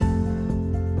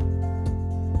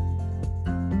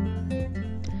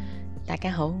大家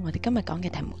好，我哋今日講嘅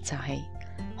題目就係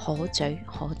可詛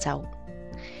可咒。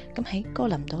咁喺哥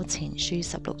林多前書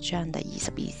16章第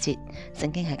22節，聖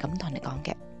經係咁同你講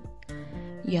嘅：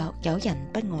若有人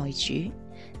不愛主，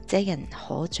這人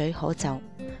可詛可咒，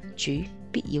主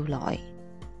必要來。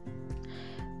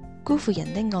辜負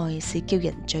人的愛是叫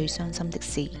人最傷心的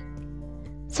事，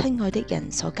親愛的人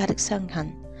所加的傷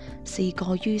恨是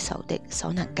過於仇敵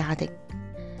所能加的。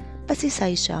不知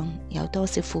世上有多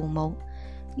少父母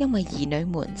因為兒女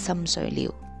們心碎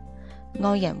了，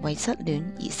愛人為失戀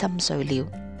而心碎了。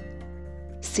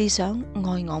試想愛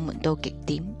我們到極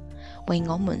點，為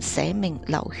我們捨命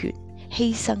流血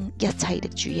犧牲一切的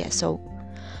主耶穌，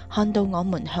看到我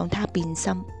們向他變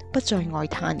心，不再愛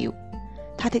他了，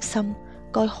他的心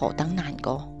該何等難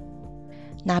過。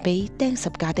那比釘十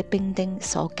架的兵丁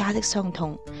所加的傷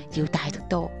痛要大得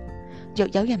多。若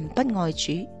有人不愛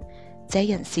主，這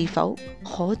人是否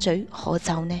可詛可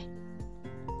咒呢？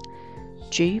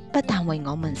主不但為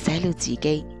我們捨了自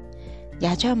己，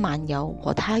也將萬有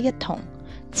和他一同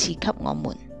賜給我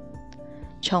們，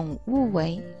從污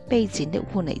穢卑賤的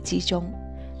污泥之中，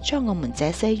將我們這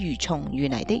些如蟲如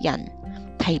泥的人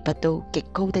提拔到極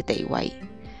高的地位，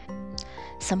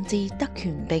甚至得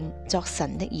權柄作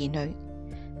神的兒女，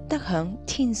得享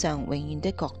天上永遠的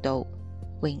國度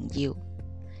榮耀。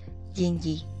然而，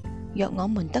若我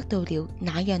們得到了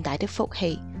那樣大的福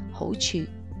氣好處，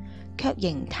卻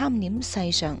仍貪戀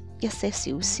世上一些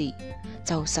小事，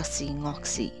就實是惡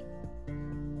事。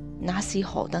那是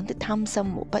何等的貪心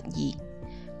和不義、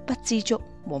不知足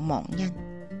和忘恩！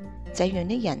這樣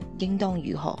的人應當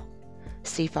如何？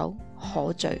是否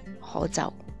可詛可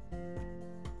咒？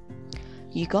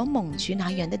如果蒙主那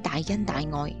樣的大恩大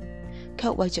愛，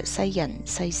卻為着世人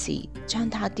世事將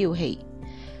他丟棄，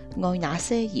愛那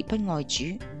些而不愛主，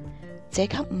這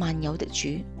給萬有的主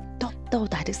多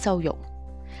大的羞辱！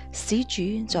使主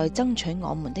在爭取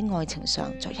我們的愛情上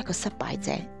作一個失敗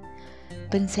者，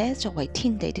並且作為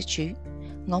天地的主，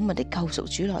我們的救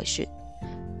贖主來說，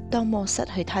多麼失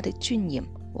去他的尊嚴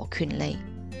和權利！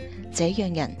這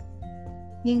樣人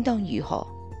應當如何？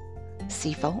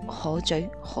是否可詛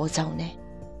可咒呢？